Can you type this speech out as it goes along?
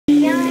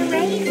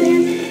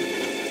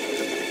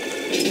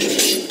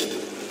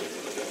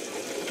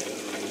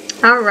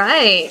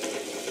Alright.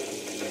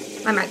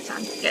 My mic's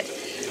on. Good.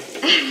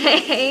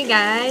 Hey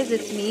guys,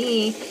 it's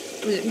me,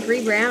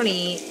 Gluten-Free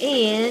Brownie,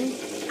 and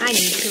I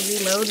need to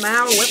reload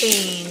my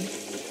weapon.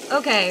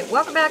 Okay,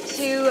 welcome back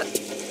to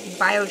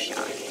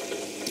Bioshock.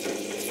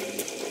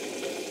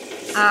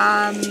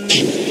 I'm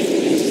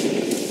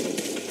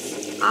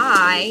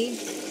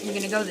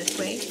gonna go this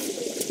way.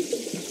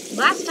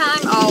 Last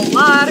time, a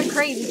lot of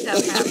crazy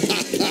stuff happened.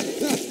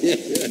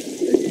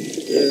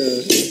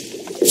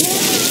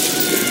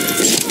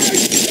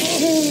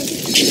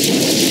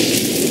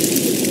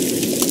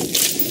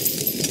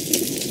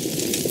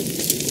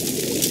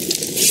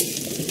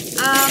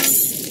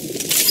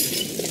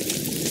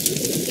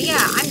 But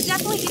yeah, I'm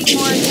definitely getting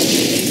more into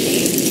this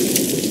game.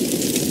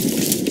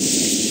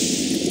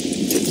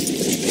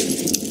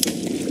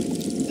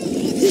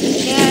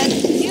 And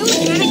new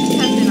mechanics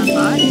have been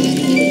unlocked.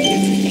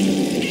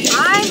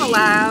 I'm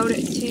allowed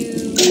to...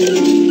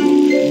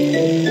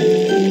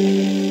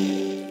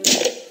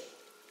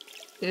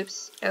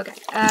 Oops. Okay.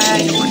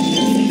 I don't want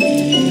to.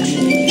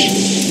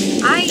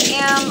 I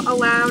am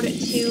allowed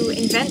to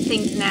invent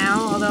things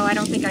now, although I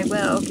don't think I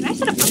will. Can I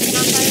set a pumpkin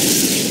on fire?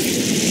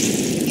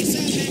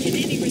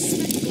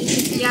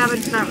 Yeah, but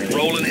it's not really.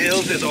 Rolling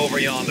Hills is over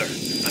yonder,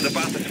 and the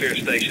bathysphere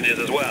station is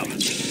as well.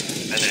 And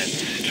then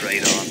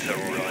straight on to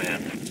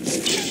Ryan.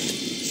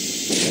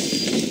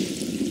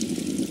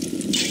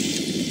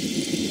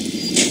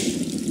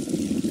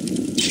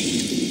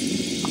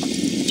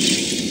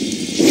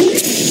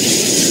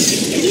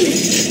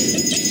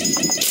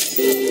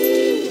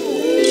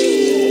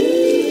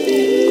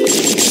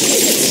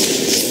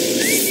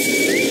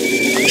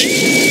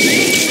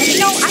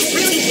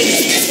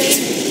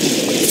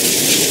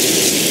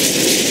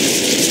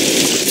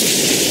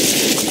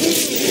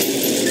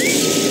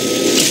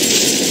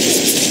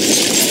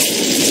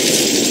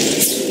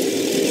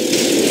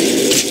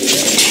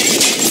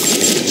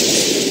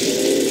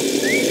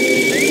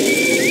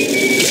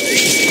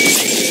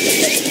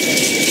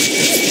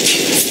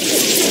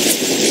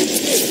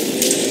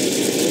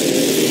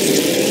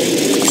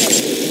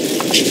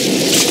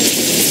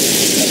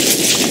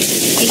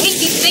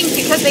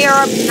 Because they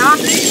are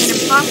obnoxious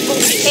and impossible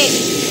to hit.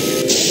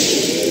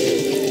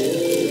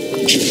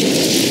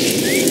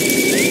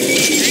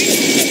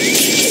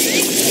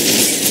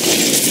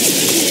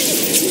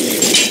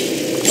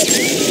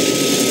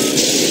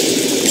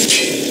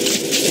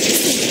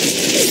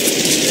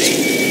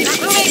 Not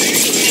moving.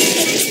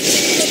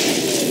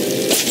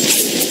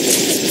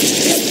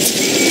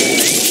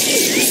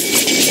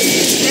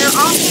 They're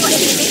awful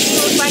and they make me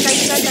look like I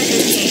said that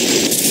this game.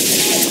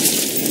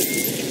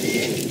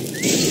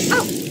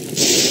 Oh.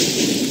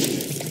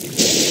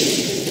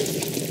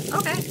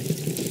 Okay.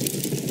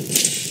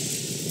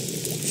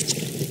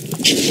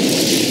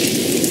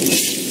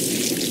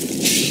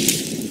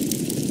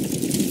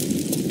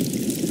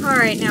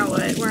 Alright, now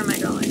what? Where am I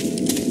going?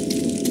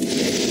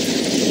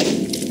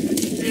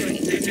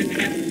 Anyways.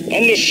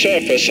 On the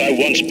surface, I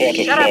once bought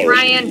a Shut up, forest.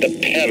 Ryan. The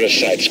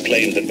parasites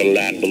claimed that the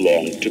land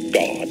belonged to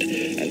God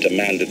and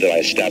demanded that I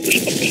establish a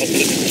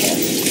public park.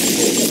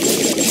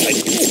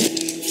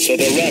 So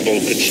the rebel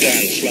could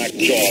stand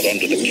slack-jawed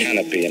under the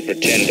canopy and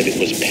pretend that it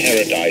was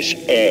paradise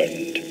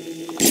earned.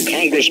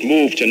 Congress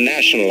moved to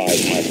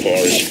nationalize my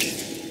forest.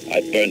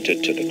 I burnt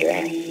it to the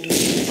ground.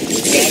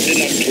 God did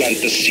not plant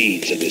the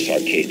seeds of this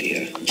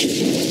Arcadia.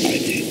 I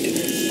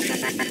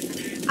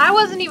did. I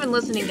wasn't even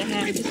listening to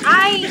him.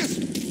 I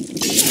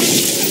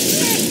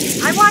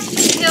watched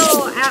him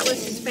kill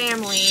Atlas's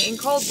family in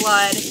cold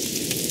blood.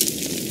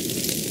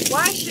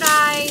 Why should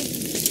I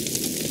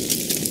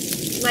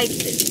like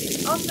this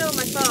dude? Also,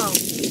 my phone.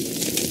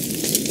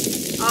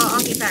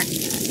 I'll get back to that.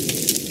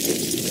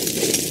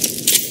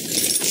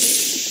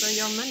 For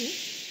your money.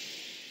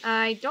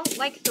 I don't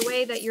like the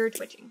way that you're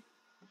twitching.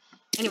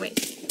 Anyways,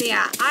 so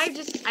yeah, I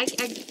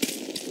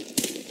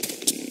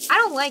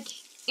don't like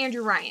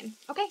Andrew Ryan.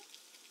 Okay?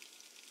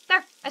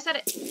 There, I said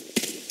it.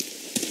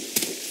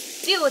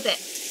 Deal with it.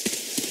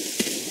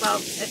 Well,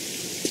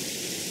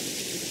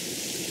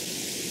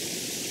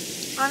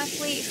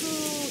 honestly, who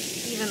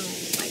even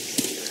likes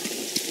Andrew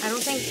Ryan? I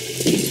don't think...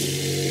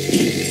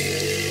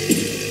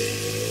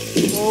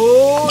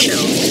 Oh, no.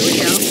 Here we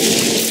go.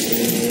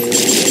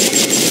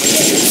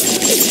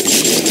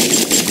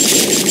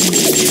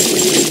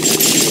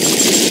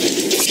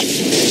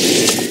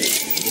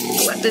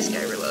 Let this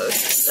guy reload.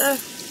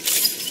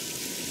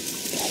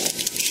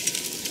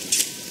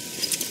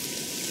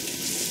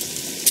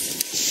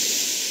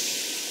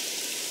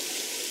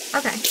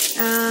 Okay.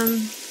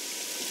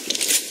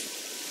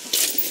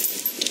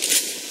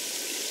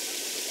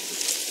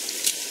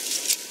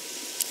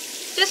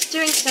 Just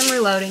doing some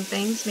reloading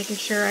things, making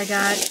sure I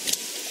got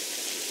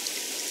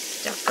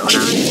stuff going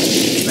on.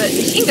 But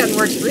machine gun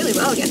works really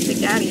well against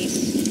Big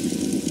Daddies.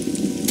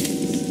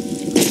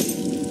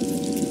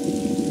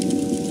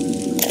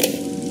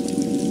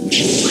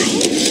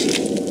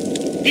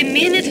 The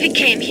minute we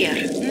came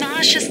here,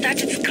 Masha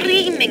started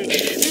screaming,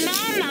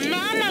 "Mama,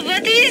 Mama,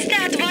 what is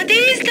that? What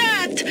is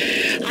that?"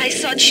 I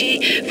thought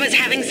she was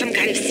having some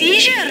kind of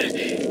seizure.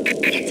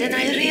 And then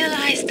I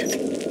realized,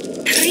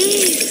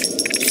 trees.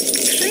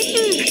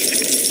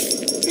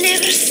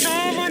 Never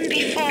saw one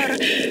before.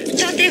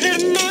 Thought they were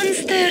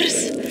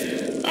monsters.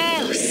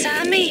 Oh,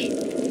 Sammy,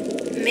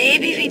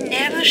 maybe we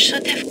never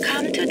should have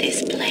come to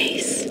this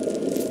place.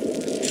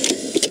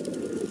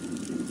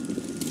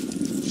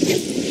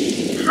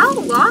 How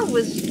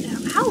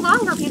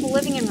long were people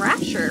living in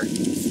Rapture?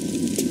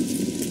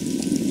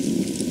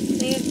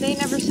 They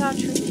never saw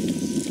trees.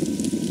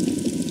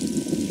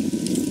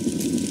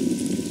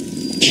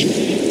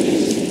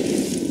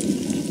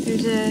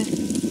 There's a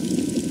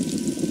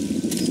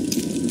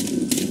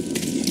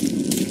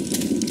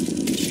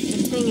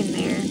thing in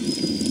there.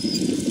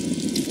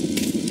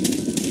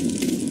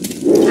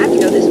 I have to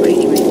go this way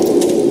anyway.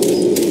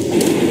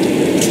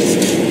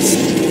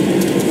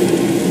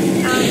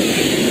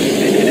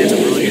 It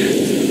isn't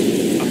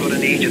right. I'm gonna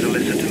need you to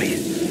listen to me.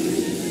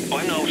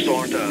 I'm no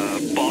sort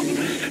of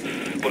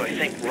botanist, but I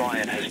think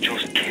Ryan has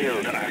just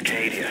killed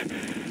Arcadia.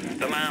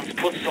 The man's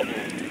put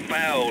something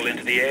foul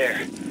into the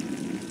air.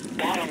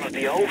 Bottom of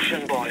the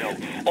ocean, Bio.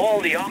 All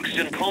the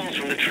oxygen comes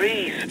from the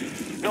trees.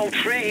 No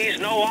trees,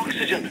 no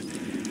oxygen.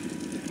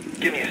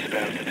 Give me a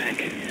spell to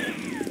think.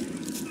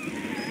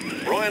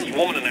 Ryan's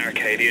woman in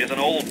Arcadia is an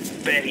old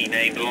Betty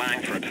named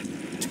Langford.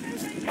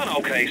 An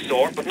okay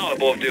sort, but not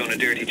above doing a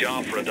dirty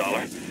job for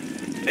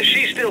 $1. If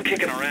she's still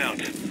kicking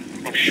around,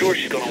 I'm sure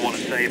she's gonna want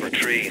to save her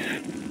trees.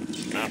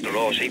 After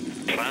all, she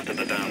planted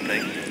the damn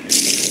thing.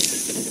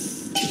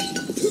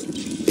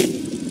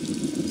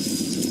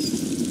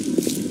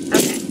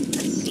 Okay,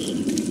 let's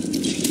see.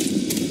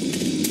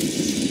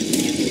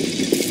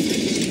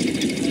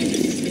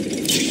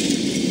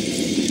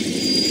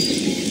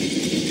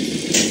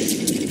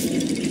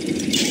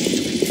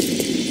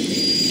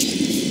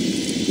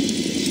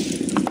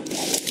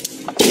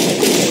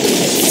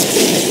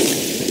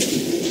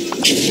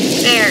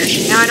 There,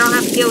 now I don't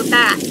have to deal with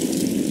that.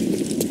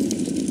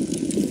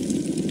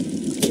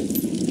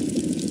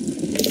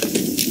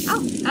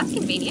 Oh, that's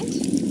convenient.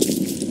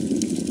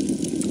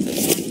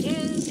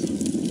 Bandages.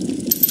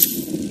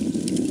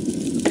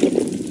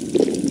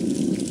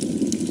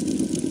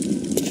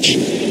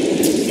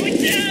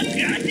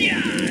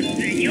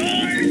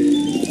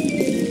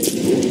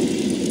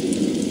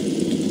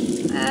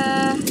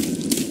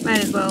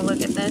 Might as well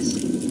look at this.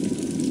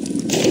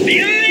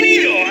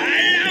 Bienvenido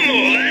al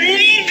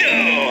amorito.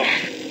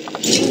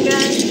 Machine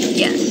gun?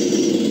 Yes.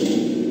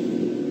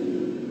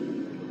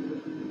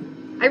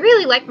 I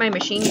really like my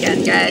machine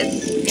gun,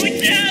 guys.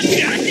 Muchas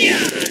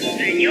gracias,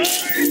 señor.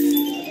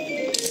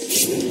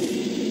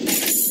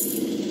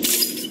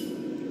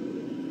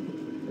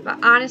 But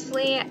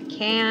honestly,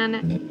 can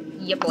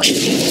you blame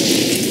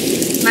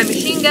me? My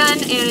machine gun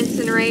and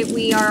incinerate,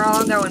 we are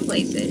all going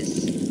places.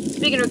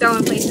 Speaking of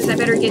going places, I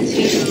better get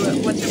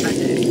to what's her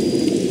bucket.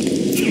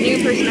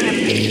 New person I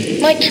haven't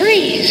met. My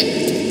trees!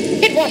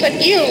 It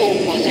wasn't you,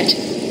 was it?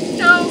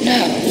 No. No.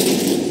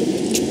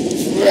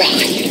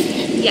 Right.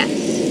 Yes.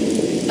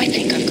 I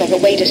think I've got a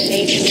way to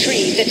save your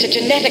trees. It's a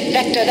genetic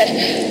vector that...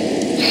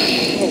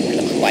 Oh,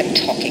 look who I'm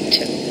talking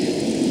to.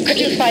 Could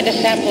you find a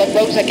sample of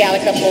Rosa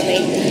gallica for me?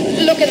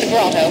 Look in the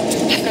grotto.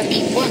 I've got to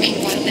keep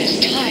working while there's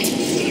time.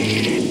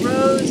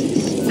 Rose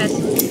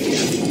specimen.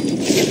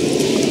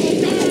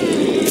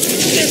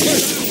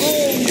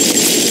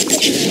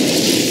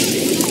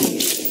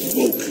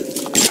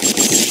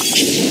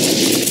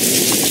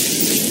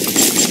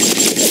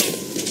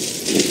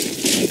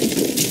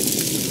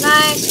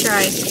 Nice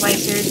try,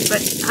 splicers,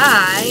 but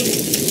I...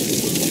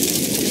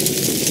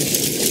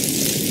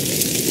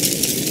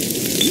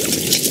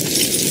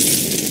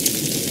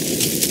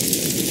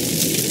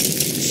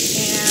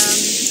 am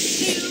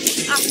too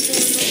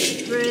often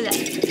for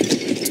that.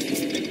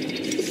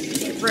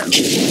 Rose.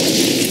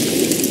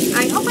 I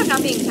hope I'm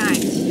not being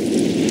timed.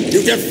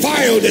 You can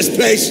file this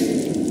place!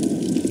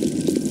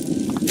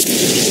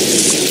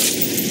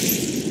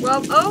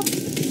 Well, oh.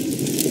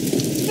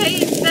 Hey,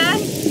 then.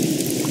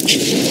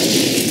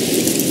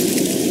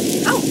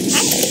 Oh,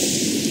 hey.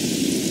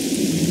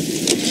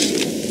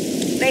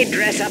 They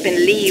dress up in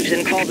leaves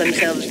and call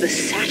themselves the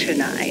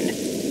Saturnine.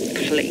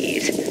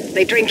 Please.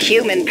 They drink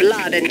human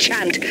blood and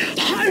chant,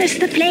 harness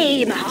the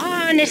flame,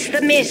 harness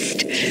the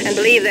mist, and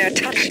believe they're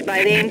touched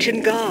by the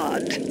ancient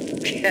god.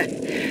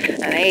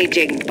 An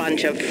aging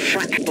bunch of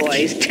frat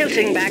boys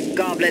tilting back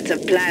goblets of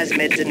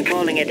plasmids and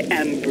calling it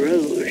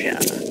ambrosia.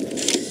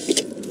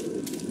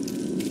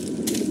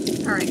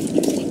 Alright,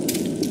 interesting.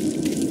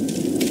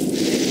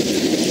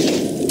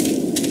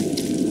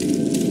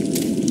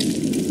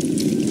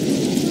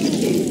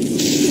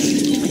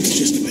 It's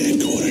just a bad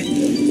quarter.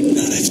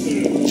 No, that's...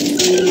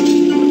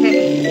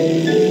 Okay.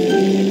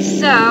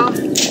 So...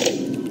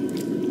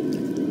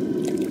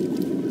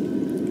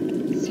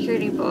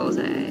 security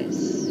bullseyes.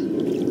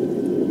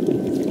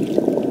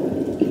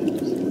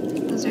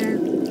 Those are...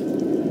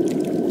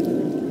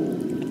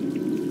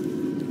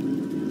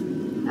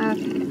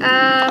 okay,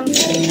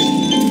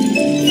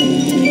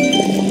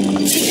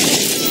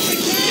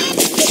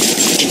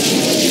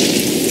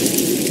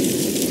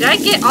 did I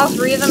get all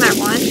three of them at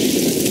once?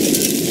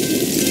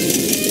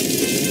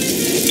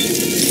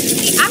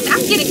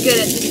 getting good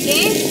at this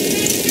game.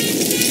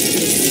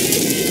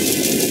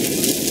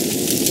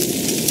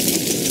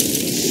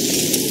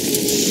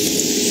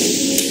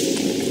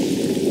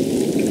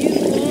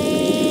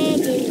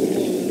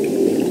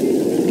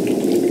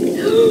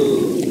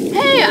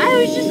 Hey, I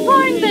was just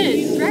pouring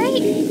this,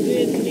 right?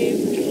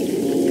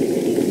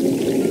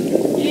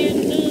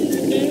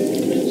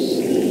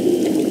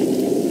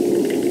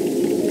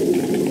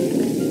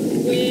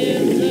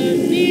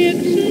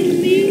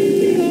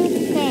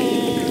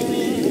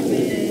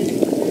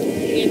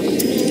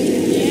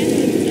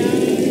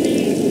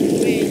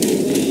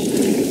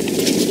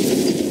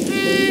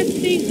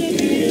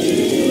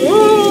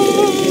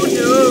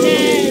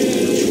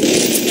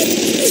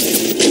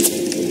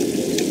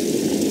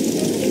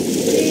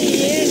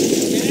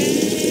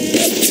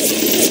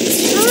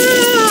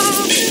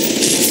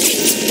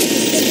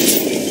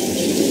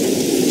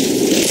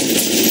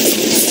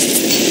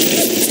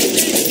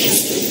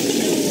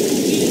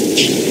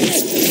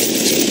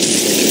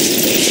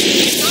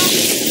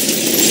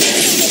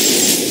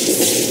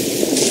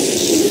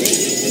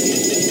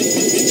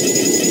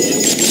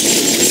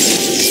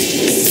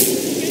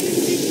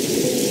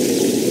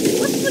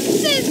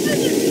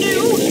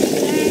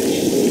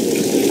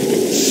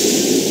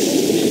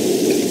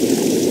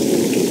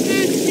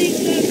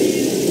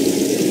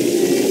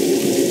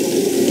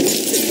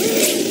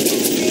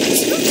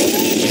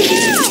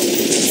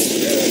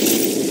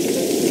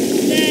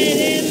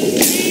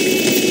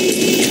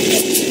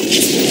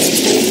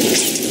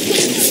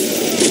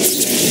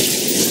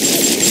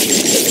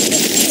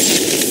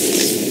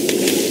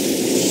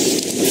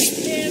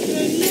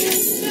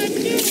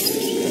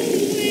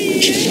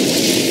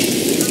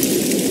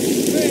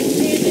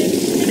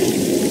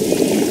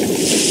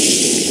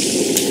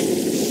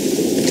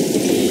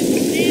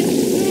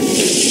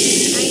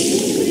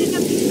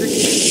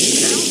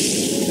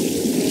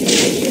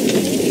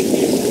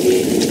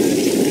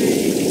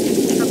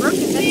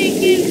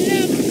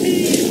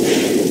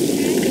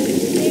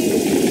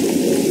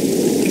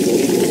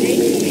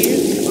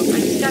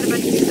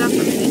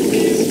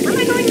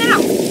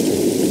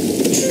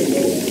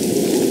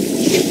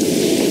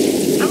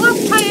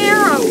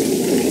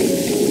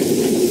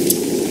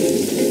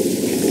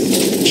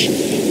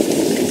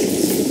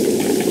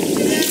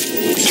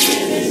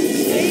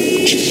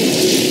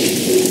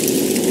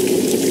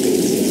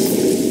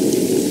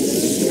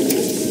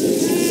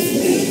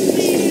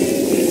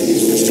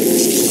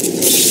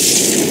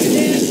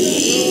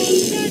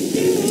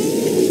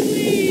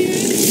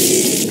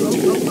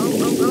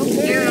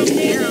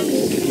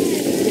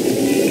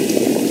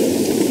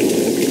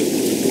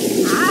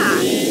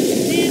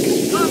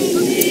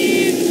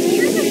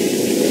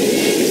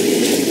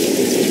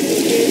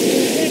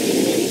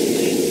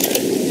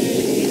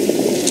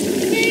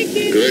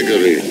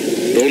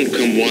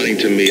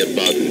 To me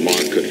about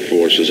market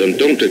forces, and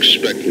don't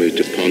expect me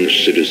to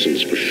punish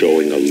citizens for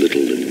showing a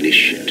little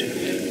initiative.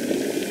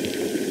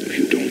 If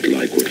you don't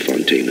like what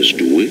Fontaine is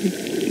doing,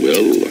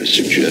 well, I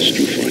suggest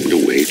you find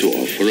a way to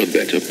offer a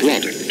better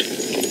product.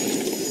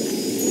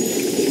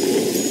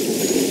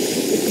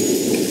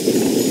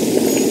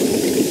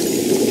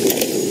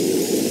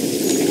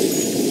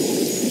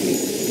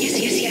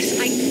 Yes,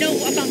 I know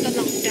about the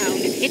lockdown.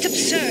 It's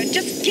absurd.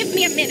 Just give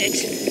me a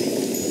minute.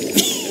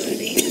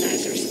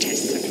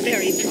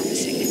 Very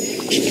promising.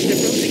 If the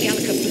Rosa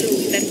Gallica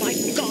bloom, then by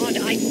God,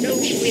 I know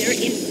we're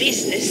in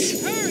business.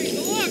 Hurry,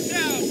 the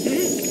lockdown!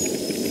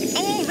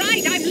 All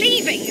right, I'm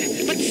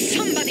leaving. But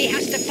somebody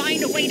has to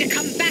find a way to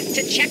come back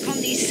to check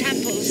on these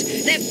samples.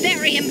 They're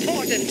very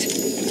important.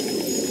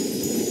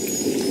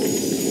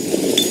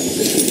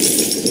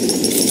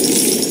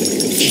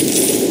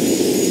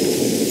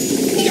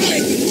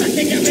 Guys,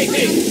 checking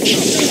everything!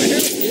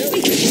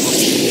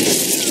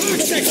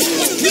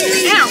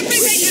 Ow!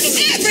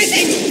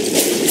 Everything!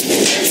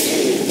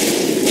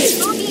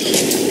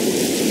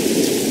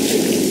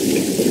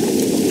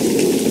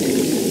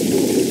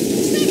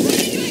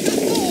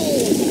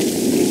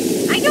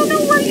 I don't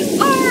know where you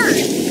are!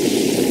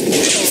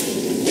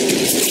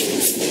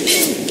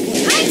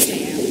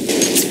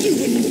 You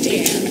wouldn't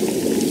dare.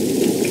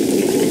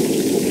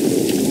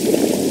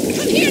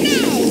 Come here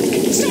now!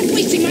 Stop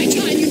wasting my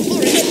time, you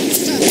horrid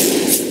monster!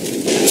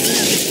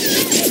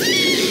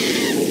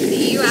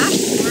 You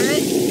asked for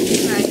it.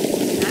 Right.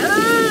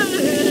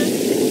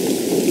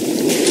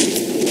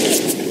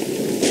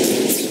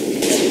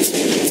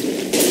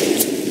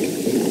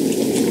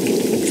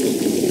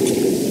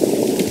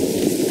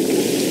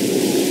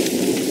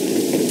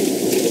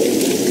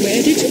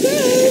 Where did you go?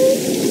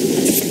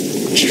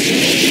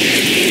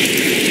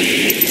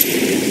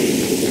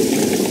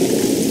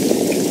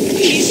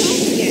 He's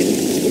off again,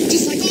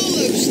 just like all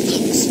those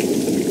thugs.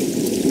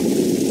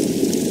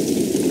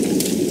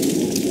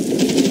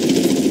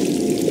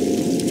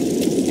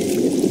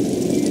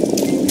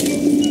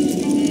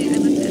 I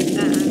looked at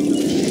that.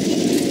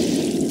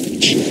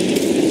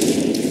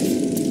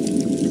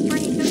 This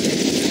morning goes.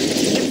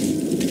 Yep.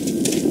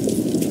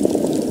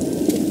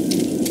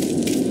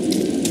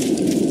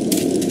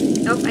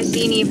 Nope, I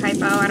see an Eve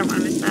hypo. I don't want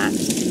to miss that.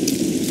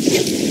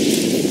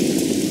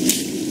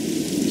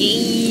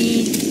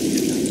 Yay!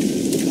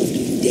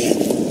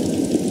 Death.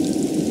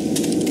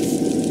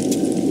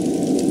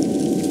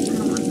 I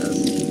don't want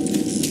those.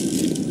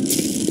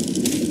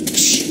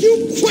 You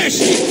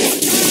question!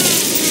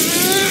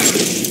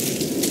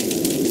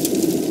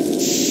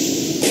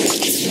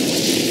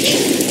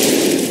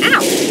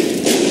 Ow!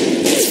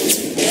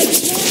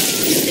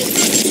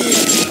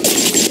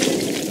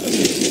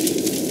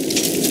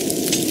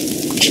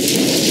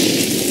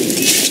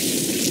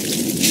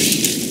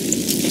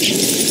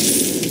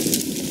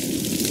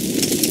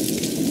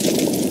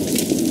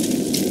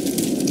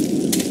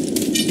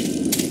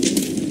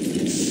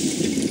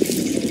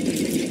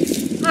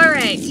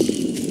 Alright,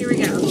 here we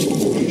go. I'm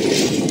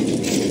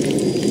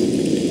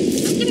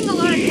getting a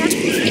lot of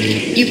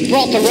cutscenes. You've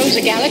brought the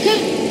Rosa Gallica?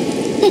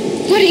 Well,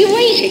 what are you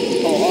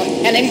waiting for?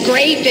 An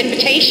engraved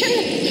invitation?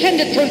 Send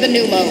it through the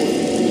pneumo.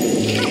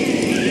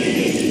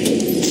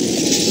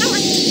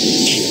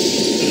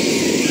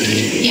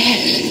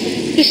 Yes,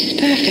 this is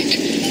perfect.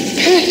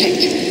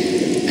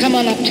 Perfect. Come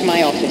on up to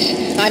my office.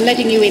 I'm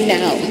letting you in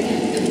now.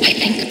 I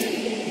think...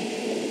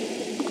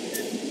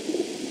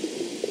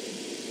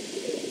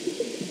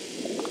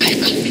 I've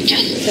got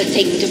just the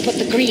thing to put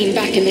the green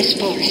back in this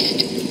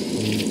forest.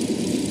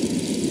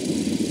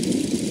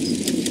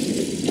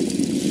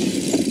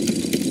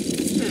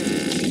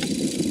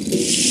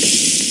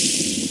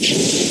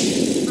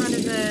 Out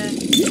of the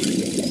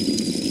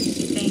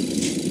thing.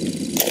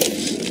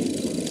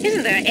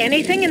 Isn't there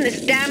anything in this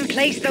damn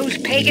place those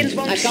pagans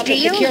won't I've got the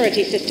steal?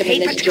 security system in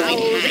Paper this joint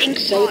towels, hacked, ink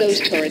so those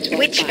pots, turrets won't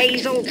witch bite.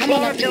 hazel, Come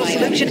on up to chlorophyll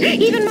my solution,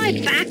 even my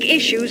back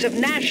issues of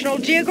National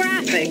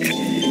Geographic.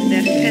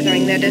 They're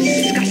feathering their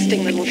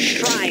disgusting little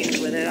shrines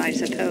with it, I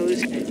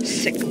suppose.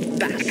 Sick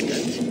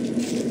bastards.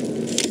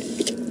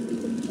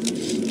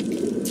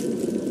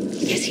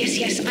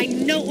 Yes, I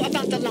know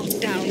about the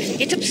lockdown.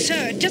 It's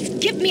absurd. Just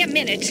give me a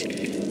minute.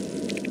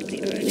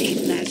 The early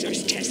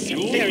Lazarus tests are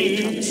very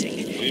promising.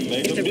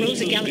 If the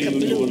Rosa Gallica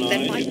bloom,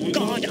 then by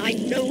God, I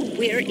know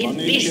we're in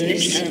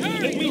business.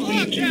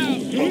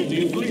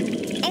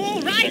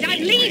 All right,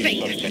 I'm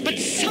leaving. But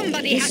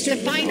somebody has to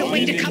find a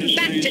way to come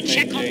back to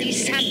check on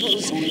these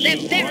samples. They're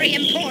very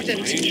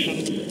important.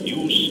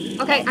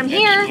 Okay, I'm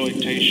here.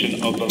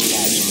 Exploitation of the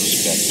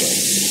Lazarus vector.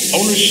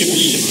 Ownership of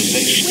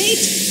civilization. Wait,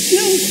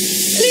 no,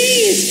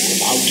 please.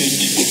 Without it,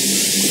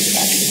 we're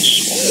back in the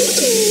swamp.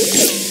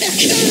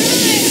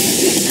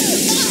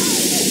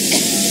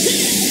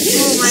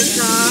 Oh my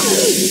god.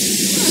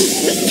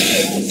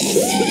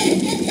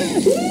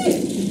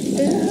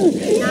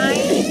 9,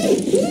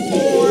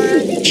 4,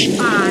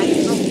 5.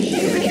 Oh,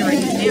 shoot, I need to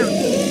write this down.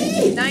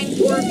 9,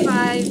 4,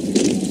 5,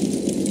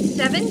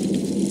 7?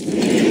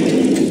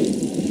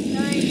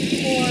 9,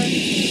 4,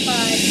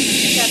 5,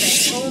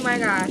 7. Oh my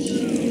gosh.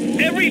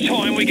 Every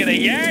time we get a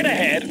yard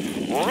ahead,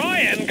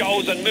 Ryan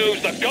goes and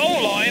moves the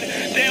goal line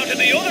down to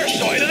the other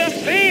side of the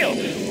field.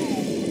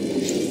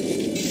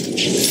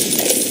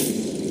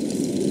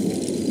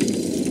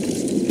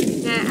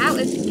 Nah,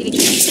 Atlas is getting...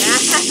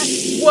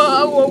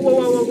 Whoa, whoa, whoa,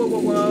 whoa, whoa, whoa,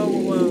 whoa,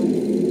 whoa.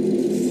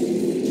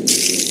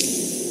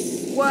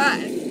 What?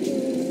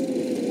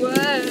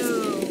 Whoa.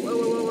 Whoa,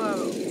 whoa, whoa, whoa.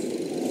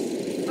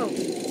 Oh.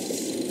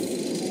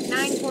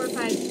 9, 4,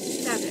 5,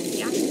 7,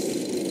 yeah?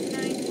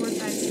 9, 4,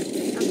 5, 7.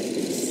 Okay.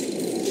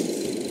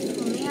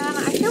 Oh man, I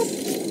feel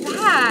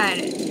bad.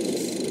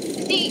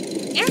 See,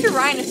 Andrew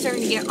Ryan is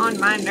starting to get on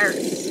my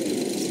nerves.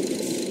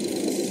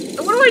 So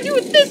what do I do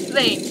with this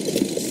thing?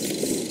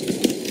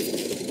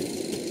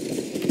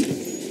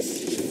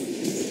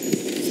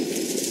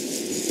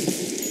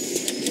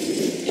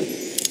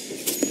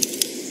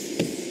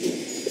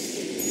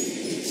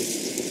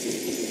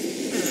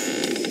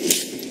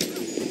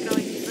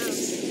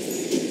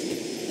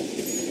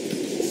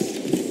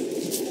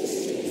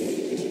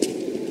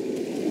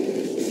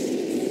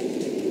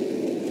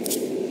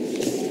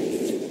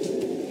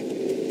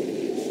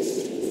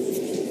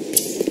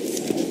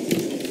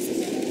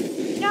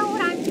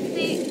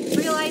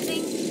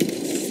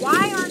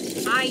 Why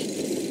aren't I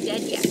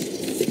dead yet?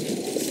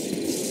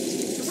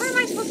 Where am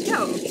I supposed to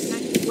go? Okay, can I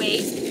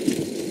wait?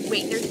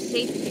 Wait, there's a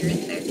safe here,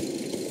 isn't there?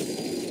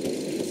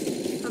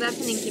 Oh, that's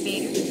an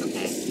incubator.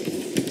 Okay.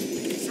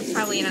 That's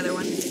probably another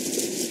one.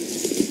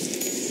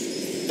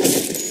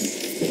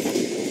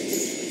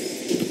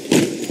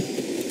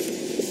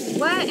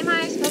 What am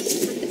I supposed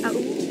to put? Oh,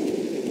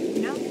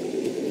 no.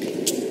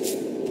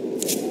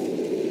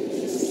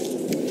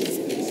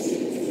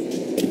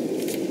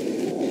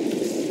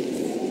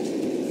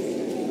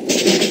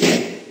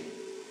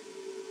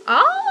 Oh!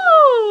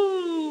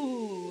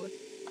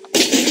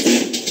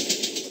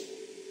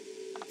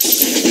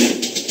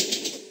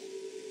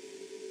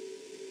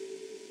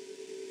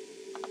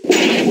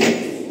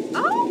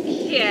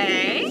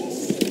 Okay.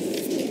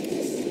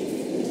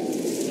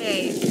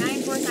 Okay,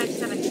 9, 4, 5,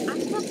 7. I'm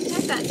supposed to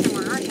type that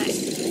somewhere, aren't I?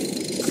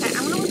 Okay,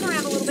 I'm gonna look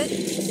around a little bit.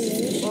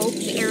 Ooh, oh,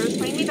 the arrow's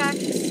pointing me back.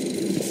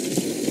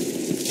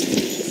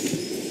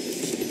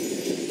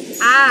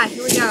 Ah,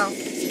 here we go.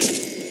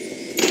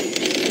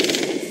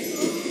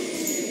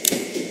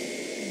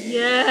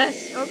 Yes.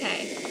 Okay.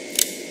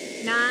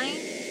 9,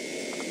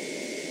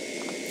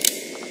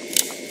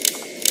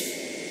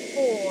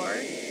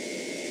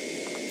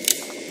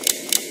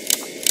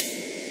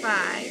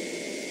 5,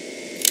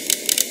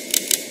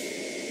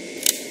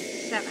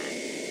 7.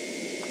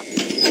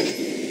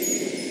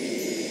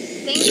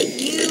 Thank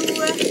you,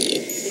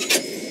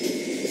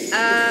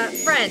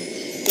 friend.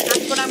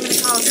 That's what I'm gonna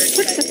call her today.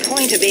 What's the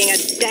point of being a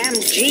damn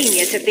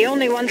genius if the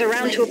only ones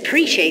around to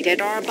appreciate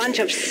it are a bunch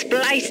of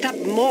spliced-up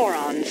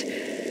morons?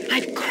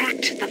 I've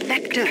cracked the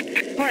vector,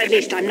 or at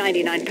least I'm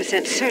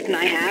 99% certain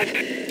I have.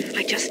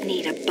 I just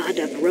need a bud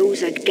of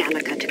Rosa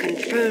gallica to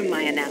confirm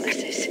my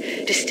analysis.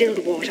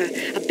 Distilled water,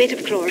 a bit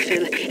of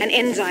chlorophyll, and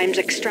enzymes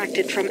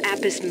extracted from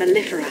Apis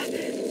mellifera.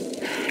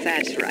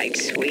 That's right,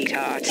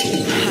 sweetheart.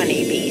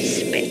 Honeybee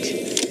spit.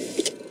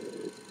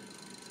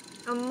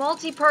 A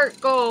multi-part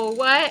goal,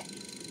 what?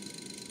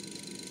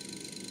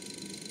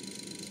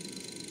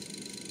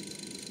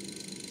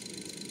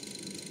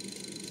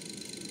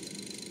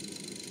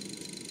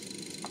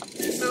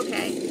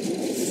 Okay.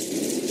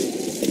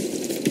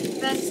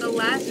 That's the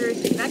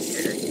Lazarus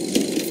vector.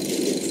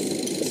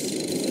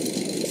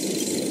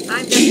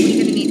 I'm definitely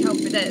gonna need help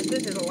for this.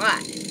 This is a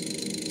lot.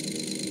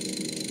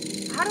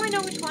 How do I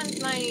know which one's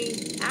my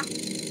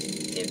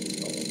active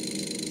goal?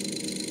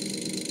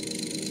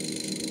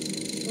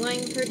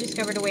 Langford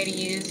discovered a way to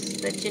use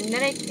the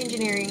genetic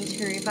engineering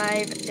to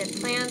revive dead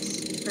plants.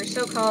 For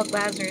so-called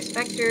Lazarus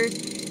vector,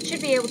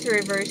 should be able to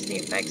reverse the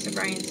effects of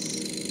Ryan's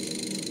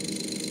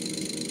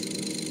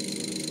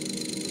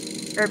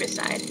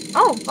herbicide.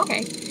 Oh,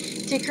 okay.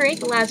 To create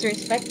the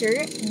Lazarus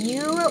vector,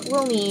 you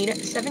will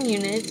need 7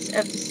 units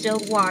of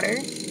distilled water.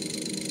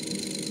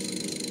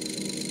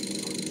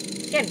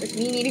 Again, with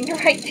me needing to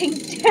write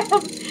things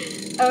down.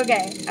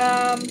 Okay,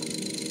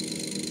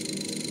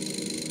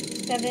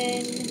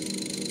 7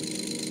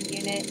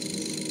 units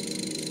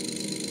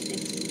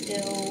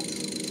distilled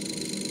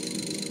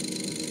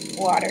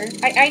water.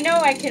 I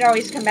know I could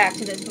always come back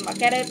to this and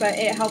look at it, but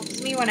it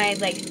helps me when I,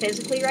 like,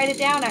 physically write it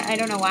down. I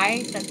don't know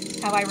why. That's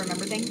how I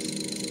remember things.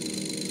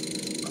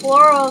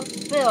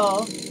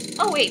 Chlorophyll.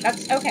 Oh, wait,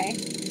 that's, okay.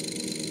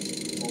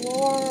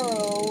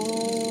 Chlorophyll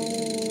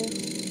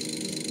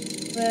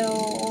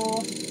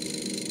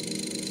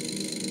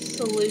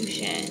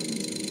solution.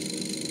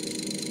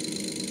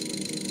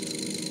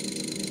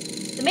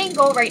 The main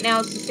goal right now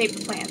is to save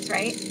the plants,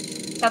 right?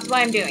 That's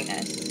why I'm doing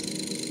this.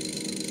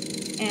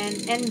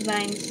 And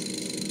enzyme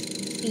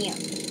stamp.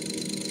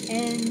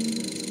 Enzyme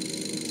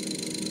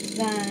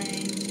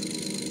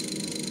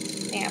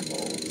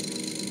samples.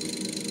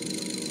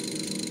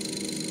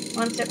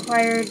 Once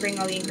acquired, bring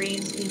all the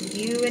ingredients to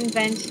you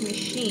invent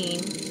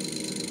machine.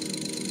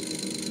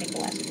 Make a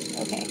Lazarus.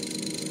 Okay.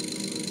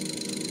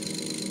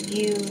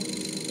 You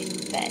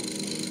invent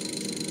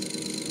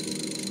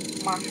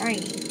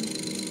machine.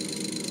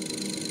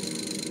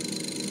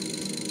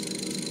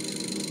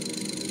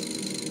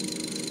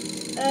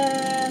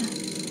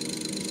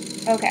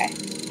 Okay.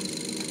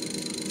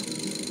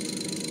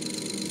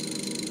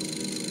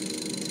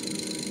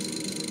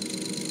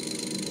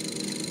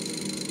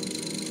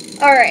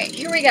 Alright,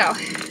 here we go.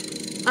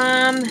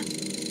 I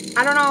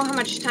don't know how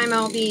much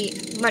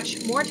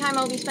more time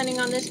I'll be spending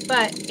on this,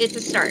 but it's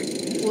a start.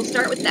 We'll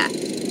start with that.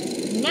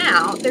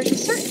 Now, there's a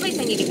certain place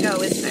I need to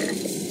go, isn't there?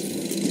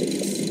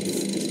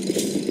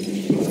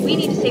 We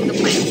need to save the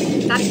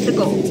planet. That's the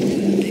goal.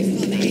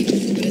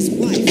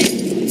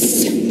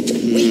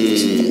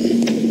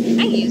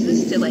 I can use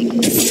this to, like...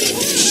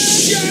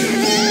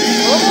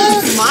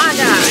 Oh my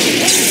god!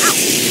 Ow!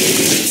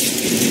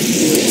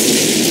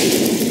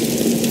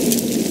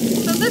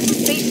 So this is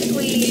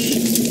basically...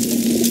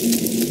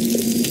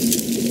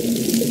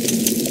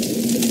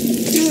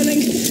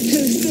 Darling,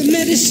 the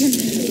medicine.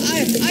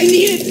 I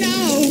need it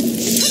now.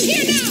 Come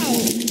here now.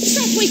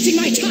 Stop wasting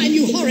my time,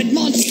 you horrid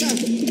monster.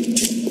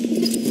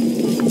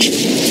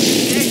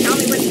 Okay, tell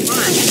me what you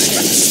want.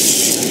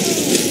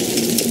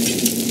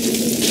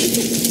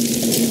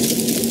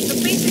 So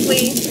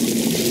basically...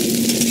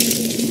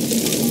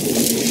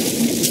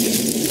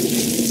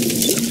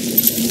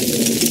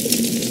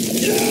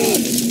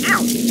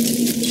 Ow!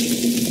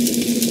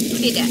 Who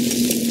did that?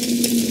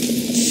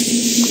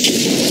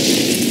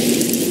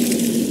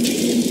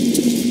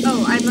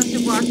 Oh, I must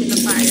have walked in the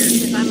fire,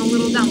 because I'm a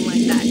little dumb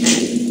like that,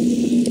 guys.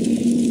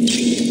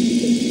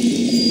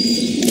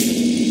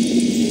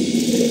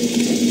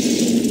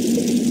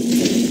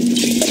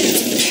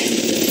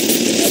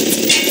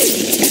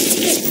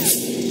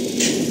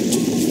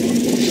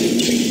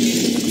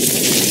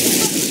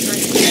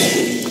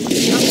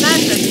 Oh, that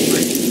doesn't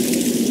work.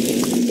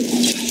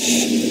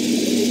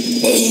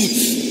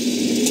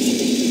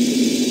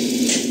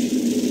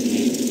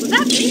 Was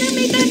that me that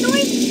made that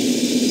noise?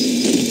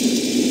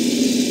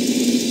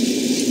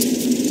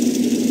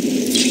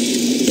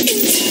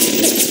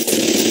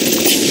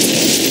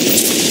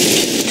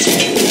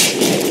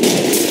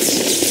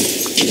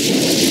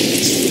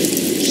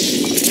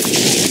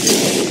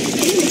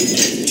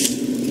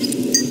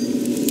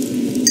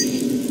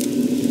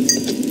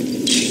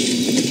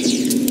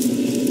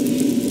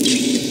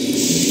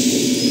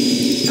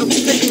 Oh,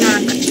 clicking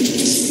on.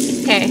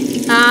 Okay,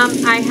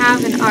 I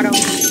have an auto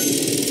map.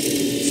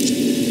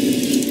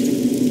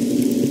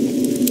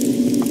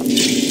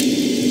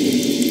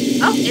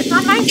 Oh, it's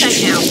on my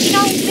side now. You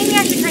know, maybe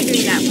I should try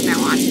doing that from now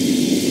on.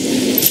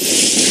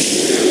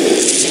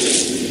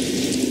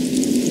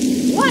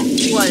 What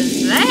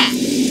was that?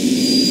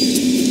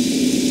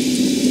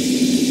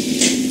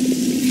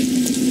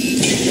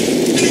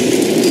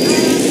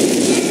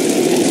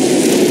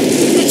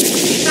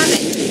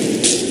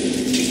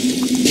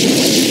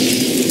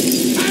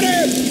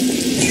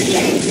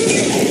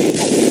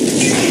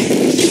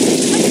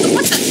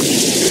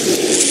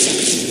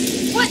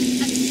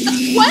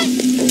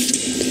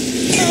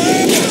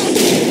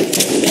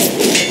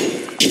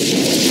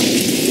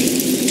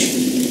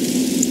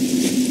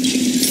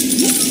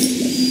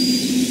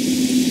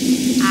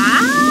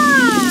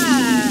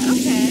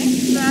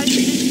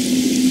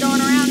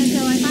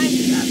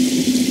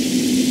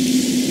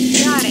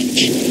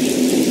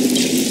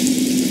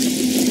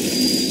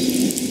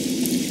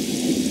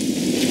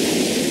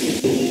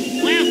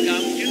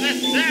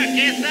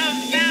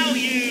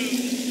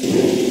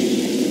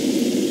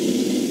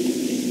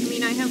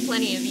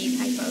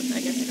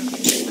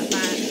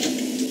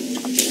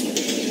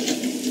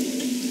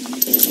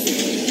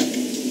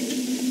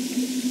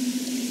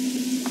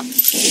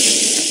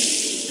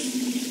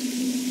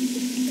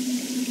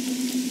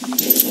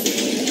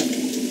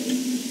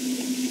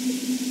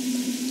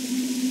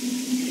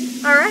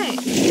 Alright,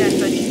 got a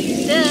bunch of new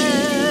stuff.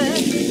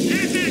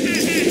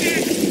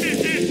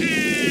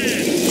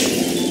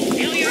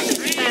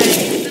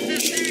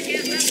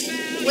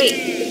 Wait,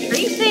 are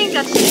you saying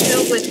that's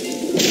filled with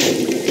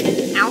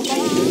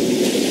alcohol?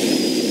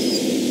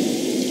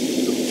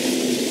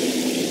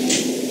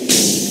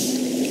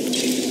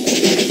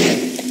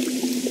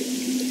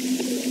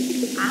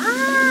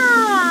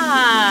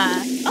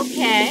 Ah,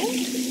 okay.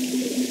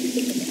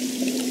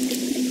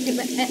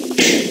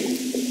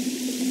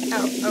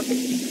 Oh, okay.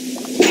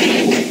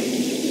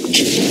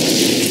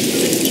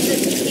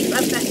 Keep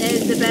up the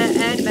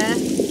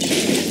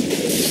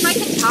if I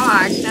can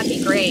talk, that'd be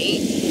great.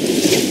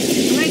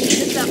 I'm gonna keep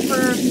this up for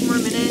a few more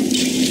minutes.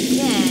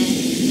 Then.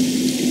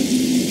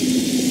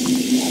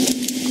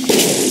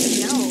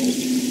 No.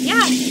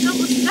 Yeah, it's filled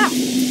with stuff.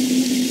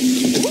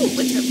 Ooh,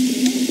 what's up?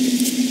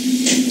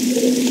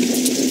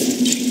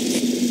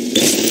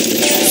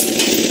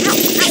 Ow,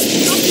 ow,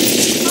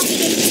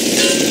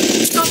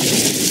 stop.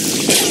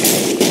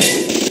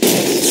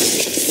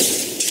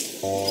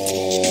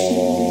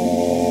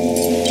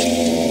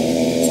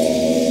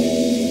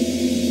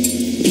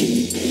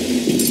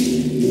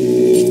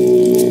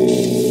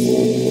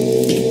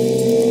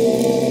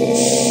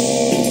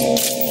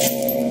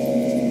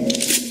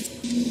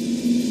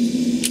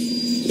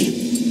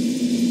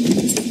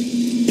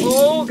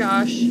 Oh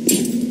gosh.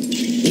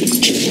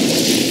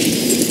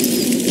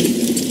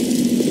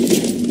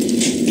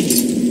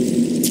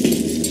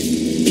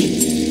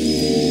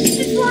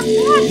 Just walk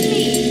past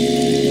me.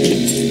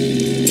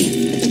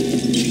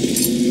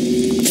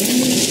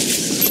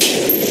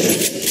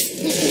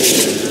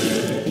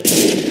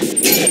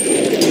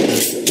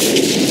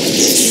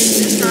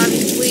 This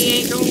obviously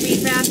ain't gonna be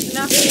fast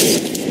enough.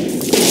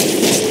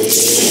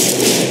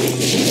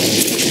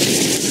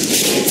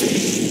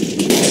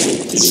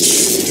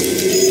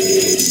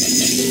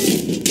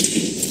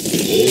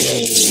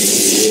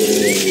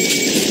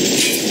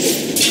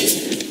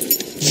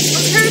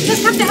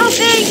 From the whole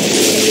thing.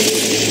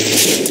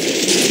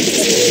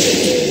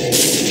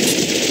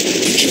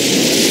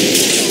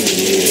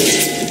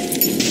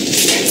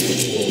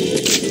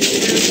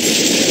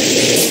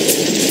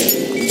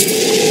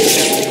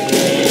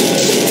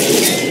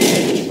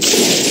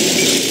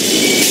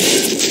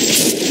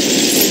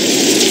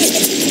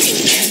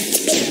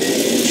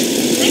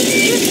 Thank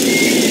you.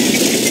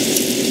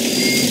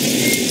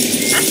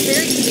 That's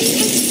very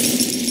convenient.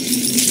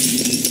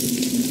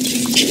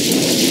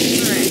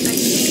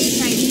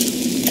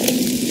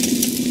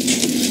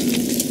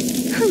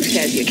 Who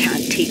says you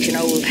can't teach an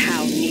old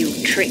hound new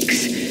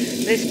tricks?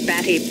 This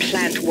batty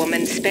plant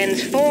woman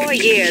spends 4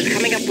 years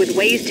coming up with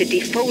ways to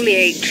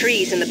defoliate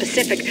trees in the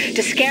Pacific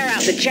to scare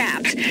out the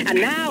Japs. And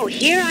now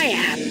here I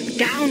am,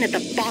 down at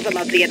the bottom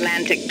of the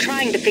Atlantic,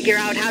 trying to figure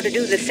out how to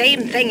do the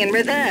same thing in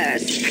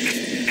reverse.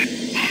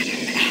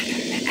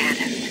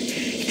 Adam.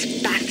 It's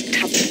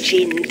bathtub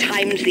gin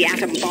times the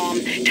atom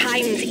bomb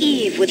times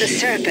Eve with a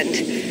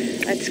serpent.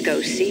 Let's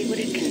go see what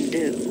it can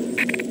do.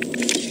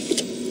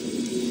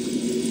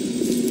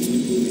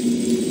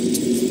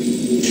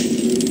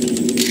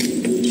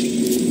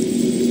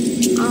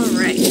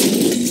 Alright.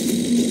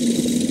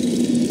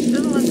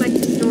 Doesn't look like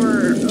the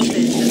store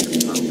opens at the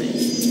moment.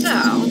 So.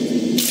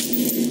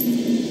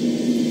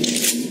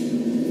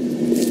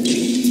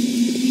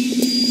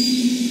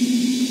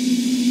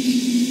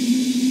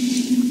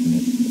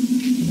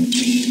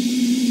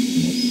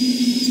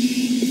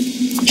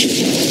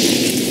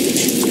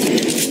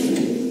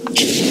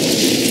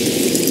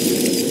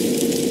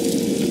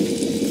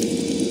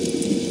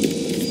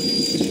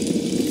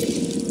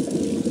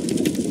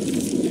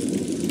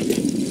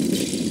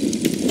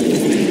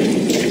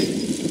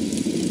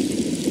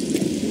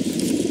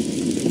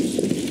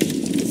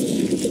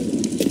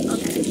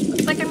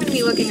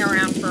 Looking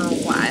around for a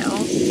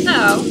while,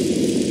 so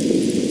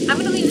I'm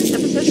gonna leave this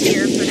episode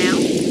here for now.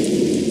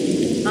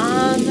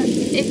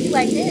 If you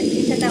liked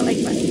it, hit that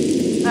like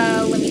button.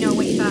 Let me know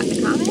what you thought in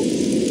the comments,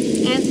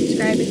 and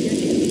subscribe if you're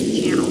new to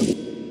the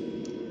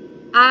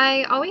channel.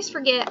 I always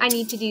forget I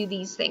need to do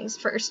these things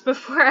first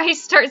before I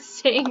start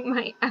saying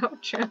my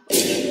outro.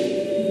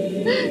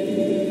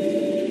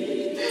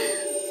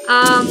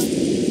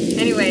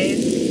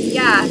 Anyways,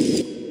 yeah.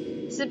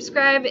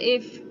 Subscribe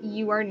if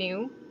you are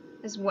new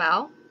as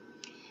well.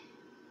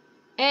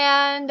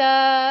 And,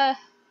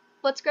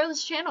 let's grow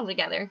this channel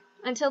together.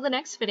 Until the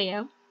next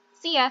video.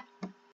 See ya!